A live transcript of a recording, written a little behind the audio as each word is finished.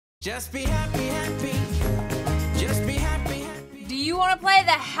Just be happy, happy. Just be happy, happy. Do you want to play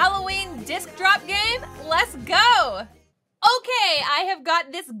the Halloween disc drop game? Let's go! Okay, I have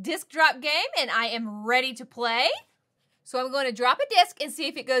got this disc drop game and I am ready to play. So I'm going to drop a disc and see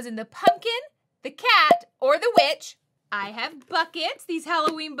if it goes in the pumpkin, the cat, or the witch. I have buckets, these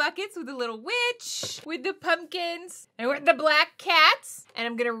Halloween buckets with the little witch, with the pumpkins, and with the black cats. And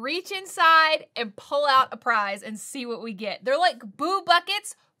I'm gonna reach inside and pull out a prize and see what we get. They're like boo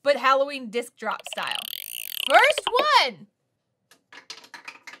buckets, but Halloween disc drop style. First one!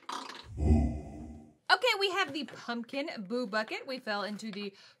 Okay, we have the pumpkin boo bucket. We fell into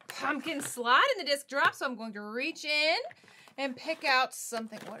the pumpkin slot in the disc drop, so I'm going to reach in and pick out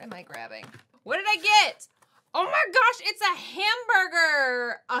something. What am I grabbing? What did I get? Oh my gosh, it's a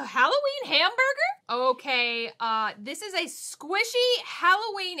hamburger! A Halloween hamburger? Okay, this is a squishy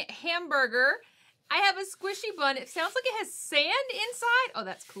Halloween hamburger. I have a squishy bun. It sounds like it has sand inside. Oh,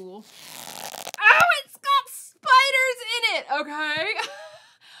 that's cool. Oh, it's got spiders in it, okay?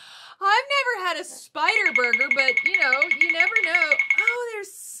 I've never had a spider burger, but you know, you never know. Oh, they're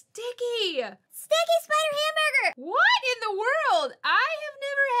sticky. Sticky spider hamburger! What in the world? I have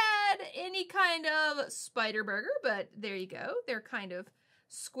never had any kind of spider burger, but there you go. They're kind of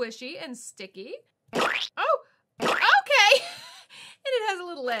squishy and sticky. Oh, okay. And it has a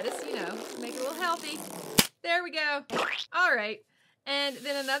little lettuce, you know, to make it a little healthy. There we go. All right. And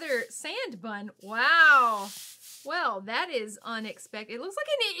then another sand bun. Wow. Well, that is unexpected. It looks like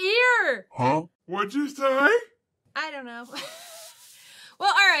an ear. Huh? What'd you say? I don't know.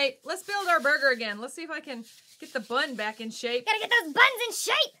 Well, all right. Let's build our burger again. Let's see if I can get the bun back in shape. Gotta get those buns in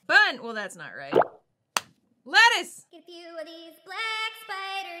shape! Bun. Well, that's not right. Lettuce. Get a few of these black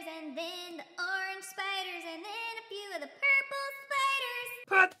spiders, and then the orange spiders, and then a few of the purple spiders.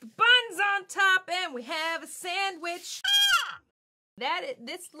 Put the buns on top, and we have a sandwich.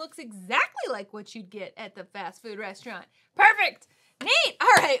 This looks exactly like what you'd get at the fast food restaurant. Perfect. Neat.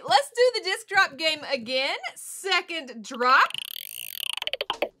 All right, let's do the disc drop game again. Second drop.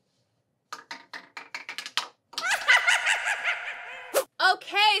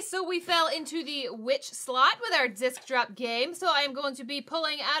 Okay, so we fell into the witch slot with our disc drop game. So I am going to be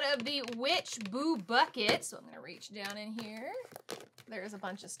pulling out of the witch boo bucket. So I'm going to reach down in here. There's a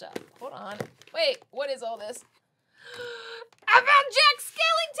bunch of stuff. Hold on. Wait, what is all this? I found Jack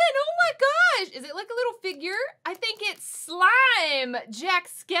Skellington! Oh my gosh! Is it like a little figure? I think it's slime! Jack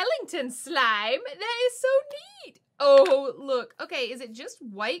Skellington slime! That is so neat! Oh, look. Okay, is it just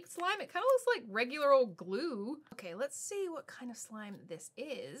white slime? It kind of looks like regular old glue. Okay, let's see what kind of slime this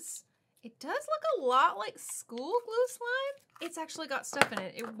is. It does look a lot like school glue slime. It's actually got stuff in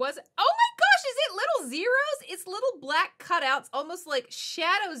it. It was, oh my gosh, is it little zeros? It's little black cutouts, almost like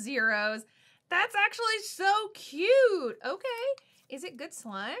shadow zeros. That's actually so cute. Okay, is it good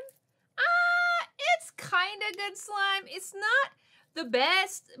slime? It's kind of good slime. It's not the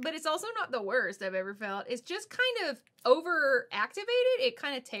best, but it's also not the worst I've ever felt. It's just kind of over-activated. It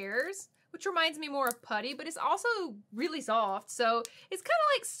kind of tears, which reminds me more of putty, but it's also really soft. So it's kind of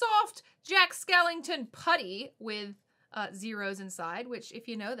like soft Jack Skellington putty with zeros inside, which if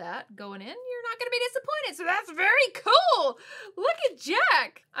you know that going in, you're not going to be disappointed. So that's very cool. Look at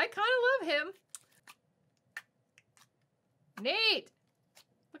Jack. I kind of love him. Neat.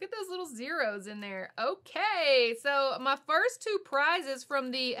 Look at those little zeros in there. Okay, so my first two prizes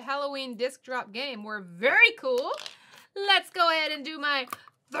from the Halloween disc drop game were very cool. Let's go ahead and do my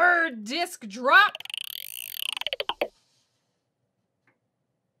third disc drop.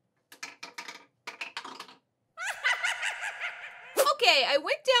 Okay, I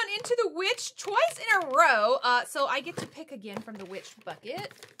went down into the witch twice in a row, so I get to pick again from the witch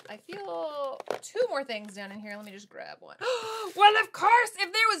bucket. I feel two more things down in here. Let me just grab one. Well, of course,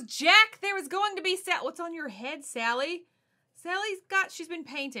 if there was Jack, there was going to be Sally. What's on your head, Sally? She's been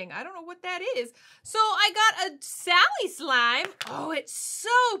painting. I don't know what that is. So I got a Sally slime. Oh, it's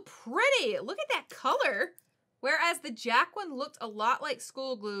so pretty. Look at that color. Whereas the Jack one looked a lot like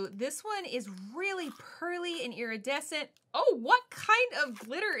school glue, this one is really pearly and iridescent. Oh, what kind of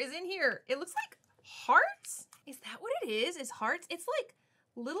glitter is in here? It looks like hearts? Is that what it is? Is hearts? It's like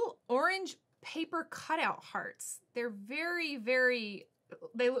little orange paper cutout hearts. They're very, very,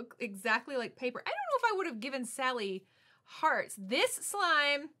 they look exactly like paper. I don't know if I would have given Sally hearts. This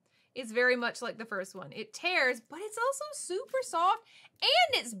slime is very much like the first one. It tears, but it's also super soft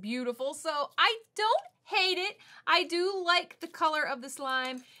and it's beautiful. So I don't hate it. I do like the color of the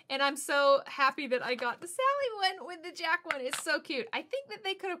slime, and I'm so happy that I got the Sally one with the Jack one. It's so cute. I think that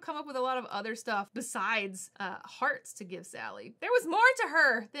they could have come up with a lot of other stuff besides hearts to give Sally. There was more to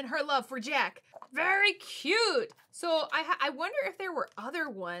her than her love for Jack. Very cute. So I wonder if there were other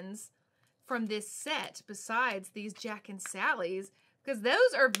ones from this set besides these Jack and Sally's, because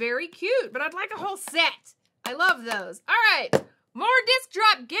those are very cute, but I'd like a whole set. I love those. All right, more disc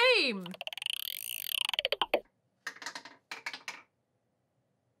drop game.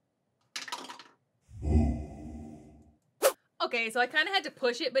 Okay, so I kind of had to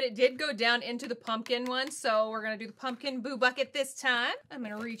push it, but it did go down into the pumpkin one, so we're gonna do the pumpkin boo bucket this time. I'm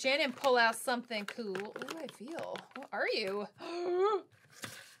gonna reach in and pull out something cool. What do I feel? What are you?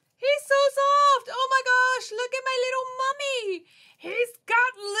 He's so soft! Oh my gosh, look at my little mummy! He's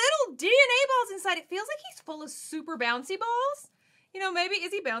got little DNA balls inside. It feels like he's full of super bouncy balls. You know, maybe,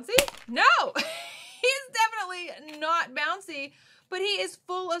 is he bouncy? No! He's definitely not bouncy, but he is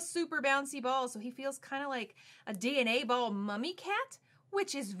full of super bouncy balls, so he feels kind of like a DNA ball mummy cat,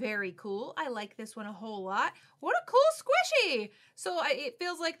 which is very cool. I like this one a whole lot. What a cool squishy! So it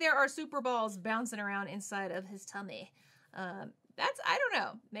feels like there are super balls bouncing around inside of his tummy. I don't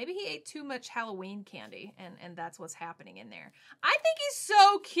know. Maybe he ate too much Halloween candy and that's what's happening in there. I think he's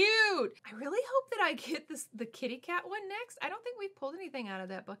so cute. I really hope that I get the kitty cat one next. I don't think we've pulled anything out of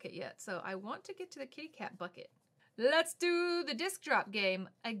that bucket yet, so I want to get to the kitty cat bucket. Let's do the disc drop game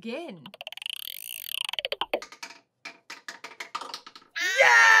again.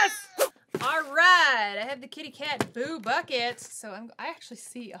 Yes! All right, I have the kitty cat boo bucket. So I actually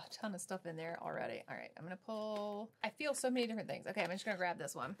see a ton of stuff in there already. All right, I'm gonna pull. I feel so many different things. Okay, I'm just gonna grab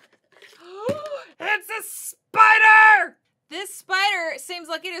this one. It's a spider! This spider seems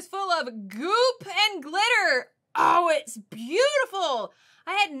like it is full of goop and glitter. Oh, it's beautiful.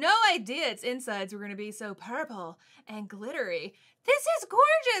 I had no idea its insides were gonna be so purple and glittery. This is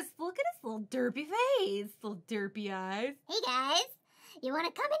gorgeous. Look at his little derpy face, little derpy eyes. Hey guys, you want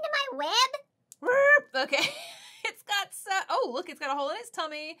to come into my web? Okay, it's got oh look, it's got a hole in its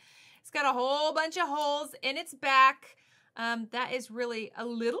tummy. It's got a whole bunch of holes in its back. That is really a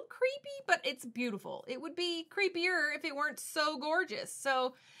little creepy, but it's beautiful. It would be creepier if it weren't so gorgeous.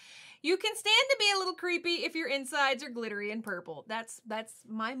 So you can stand to be a little creepy if your insides are glittery and purple. That's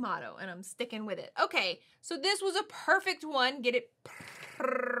my motto, and I'm sticking with it. Okay, so this was a perfect one. Get it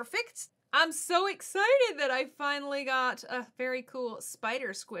perfect. I'm so excited that I finally got a very cool spider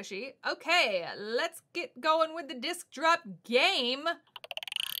squishy. Okay, let's get going with the disc drop game.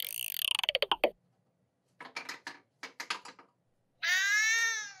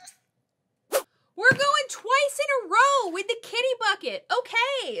 We're going twice in a row with the kitty bucket.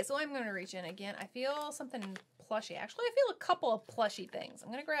 Okay, so I'm gonna reach in again. I feel something plushy. Actually, I feel a couple of plushy things.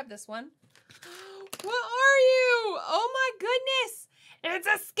 I'm gonna grab this one. What are you? Oh my goodness. It's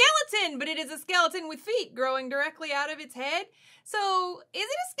a skeleton, but it is a skeleton with feet growing directly out of its head. So, is it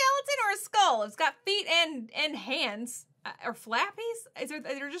a skeleton or a skull? It's got feet and hands. Or flappies?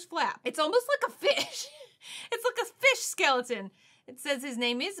 They're just flap. It's almost like a fish. It's like a fish skeleton. It says his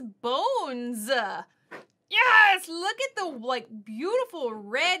name is Bones. Yes! Look at the, like, beautiful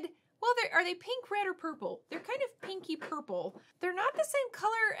red. Well, are they pink, red, or purple? They're kind of pinky purple. They're not the same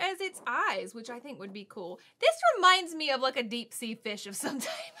color as its eyes, which I think would be cool. This reminds me of like a deep sea fish of some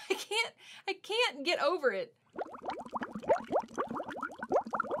type. I can't get over it.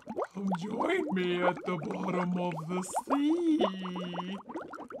 Come join me at the bottom of the sea.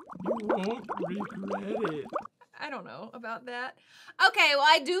 You won't regret it. I don't know about that. Okay, well,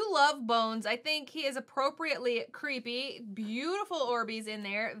 I do love Bones. I think he is appropriately creepy. Beautiful Orbeez in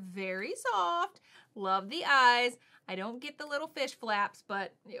there. Very soft. Love the eyes. I don't get the little fish flaps,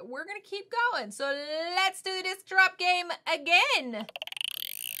 but we're going to keep going. So let's do the disc drop game again.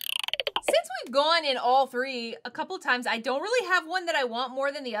 Since we've gone in all three a couple of times, I don't really have one that I want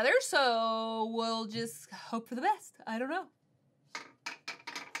more than the other, so we'll just hope for the best. I don't know.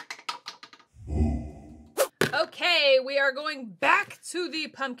 Okay, we are going back to the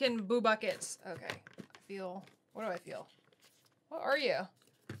pumpkin boo buckets. Okay, I feel, what do I feel? What are you?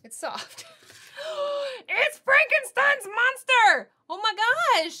 It's soft. It's Frankenstein's monster! Oh my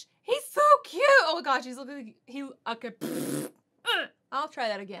gosh, he's so cute. Oh my gosh, he's looking like, okay. I'll try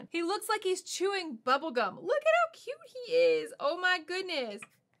that again. He looks like he's chewing bubble gum. Look at how cute he is. Oh my goodness.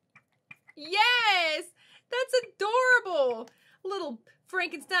 Yes, that's adorable. Little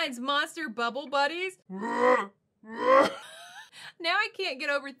Frankenstein's monster bubble buddies. Now I can't get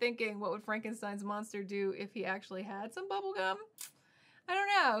over thinking what would Frankenstein's monster do if he actually had some bubble gum. I don't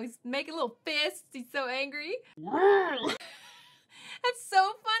know. He's making little fists. He's so angry. That's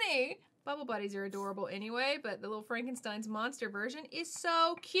so funny. Bubble Buddies are adorable anyway, but the little Frankenstein's monster version is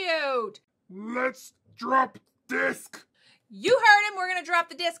so cute. Let's drop disc. You heard him. We're going to drop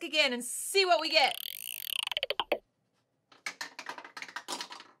the disc again and see what we get.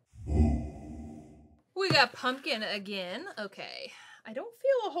 We got pumpkin again. Okay. I don't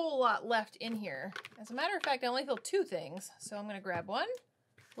feel a whole lot left in here. As a matter of fact, I only feel 2 things. So I'm going to grab one.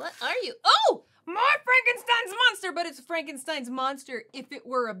 What are you? Oh! More Frankenstein's monster, but it's Frankenstein's monster if it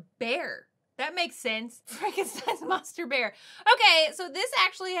were a bear. That makes sense. Frankenstein's monster bear. Okay, so this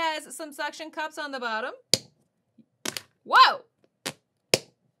actually has some suction cups on the bottom. Whoa!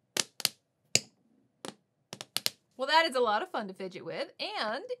 Well, that is a lot of fun to fidget with,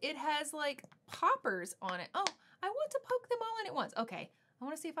 and it has like poppers on it. Oh, I want to poke them all in at once. Okay, I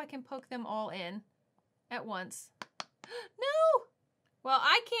want to see if I can poke them all in at once. No! Well,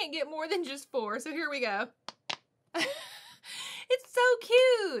 I can't get more than just 4, so here we go. It's so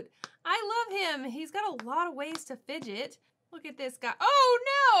cute. I love him. He's got a lot of ways to fidget. Look at this guy.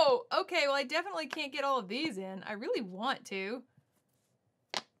 Oh, no! Okay, well, I definitely can't get all of these in. I really want to.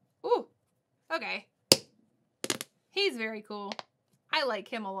 Ooh, okay. He's very cool. I like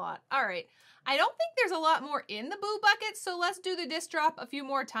him a lot. All right. I don't think there's a lot more in the Boo Bucket, so let's do the disc drop a few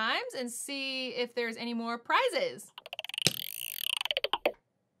more times and see if there's any more prizes.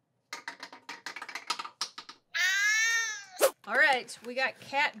 All right, we got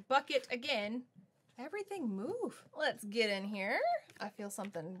Cat Bucket again. Everything move. Let's get in here. I feel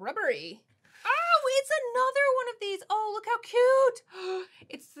something rubbery. Oh, it's another one of these. Oh, look how cute.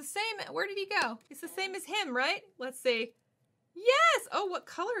 It's the same. Where did he go? It's the same as him, right? Let's see. Yes. Oh, what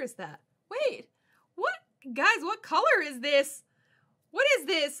color is that? Wait, what? Guys, what color is this? What is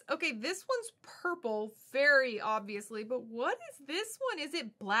this? Okay, this one's purple, very obviously, but what is this one? Is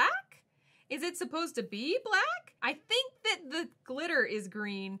it black? Is it supposed to be black? I think that the glitter is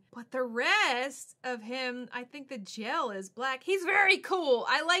green, but the rest of him, I think the gel is black. He's very cool.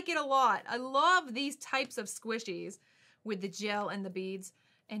 I like it a lot. I love these types of squishies with the gel and the beads.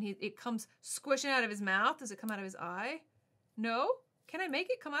 And it comes squishing out of his mouth. Does it come out of his eye? No? Can I make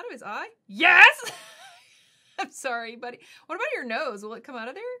it come out of his eye? Yes! I'm sorry, buddy. What about your nose? Will it come out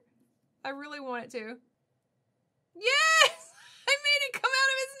of there? I really want it to. Yes! I made it come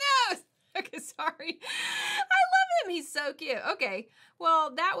out of his nose! Okay, sorry. I love him. He's so cute. Okay,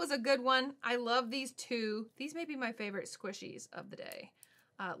 well, that was a good one. I love these 2. These may be my favorite squishies of the day.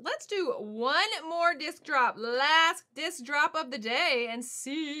 Let's do one more disc drop. Last disc drop of the day and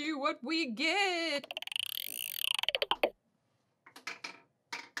see what we get.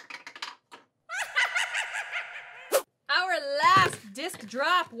 Our last disc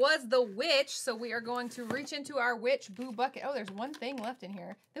drop was the witch, so we are going to reach into our witch Boo Bucket. Oh, there's one thing left in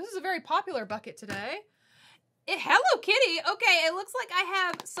here. This is a very popular bucket today. Hello Kitty. Okay, it looks like I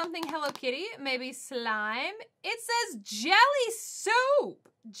have something Hello Kitty, maybe slime. It says jelly soap.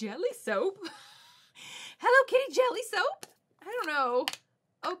 Jelly soap? Hello Kitty jelly soap? I don't know.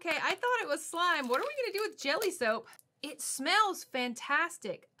 Okay, I thought it was slime. What are we gonna do with jelly soap? It smells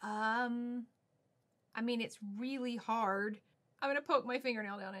fantastic. I mean, it's really hard. I'm gonna poke my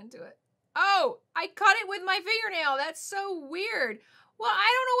fingernail down into it. Oh, I cut it with my fingernail. That's so weird. Well,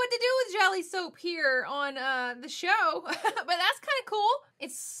 I don't know what to do with jelly soap here on the show, but that's kind of cool.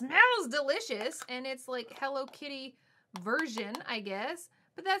 It smells delicious, and it's like Hello Kitty version, I guess.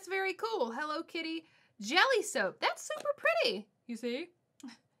 But that's very cool. Hello Kitty jelly soap. That's super pretty, you see?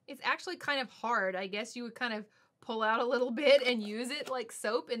 It's actually kind of hard. I guess you would kind of pull out a little bit and use it like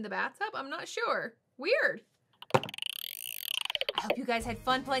soap in the bathtub. I'm not sure. Weird. I hope you guys had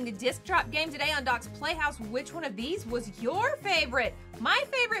fun playing the disc drop game today on Doc's Playhouse. Which one of these was your favorite? My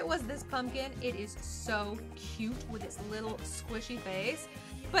favorite was this pumpkin. It is so cute with its little squishy face.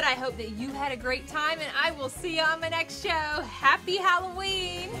 But I hope that you had a great time, and I will see you on my next show. Happy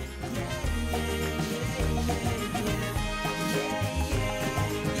Halloween!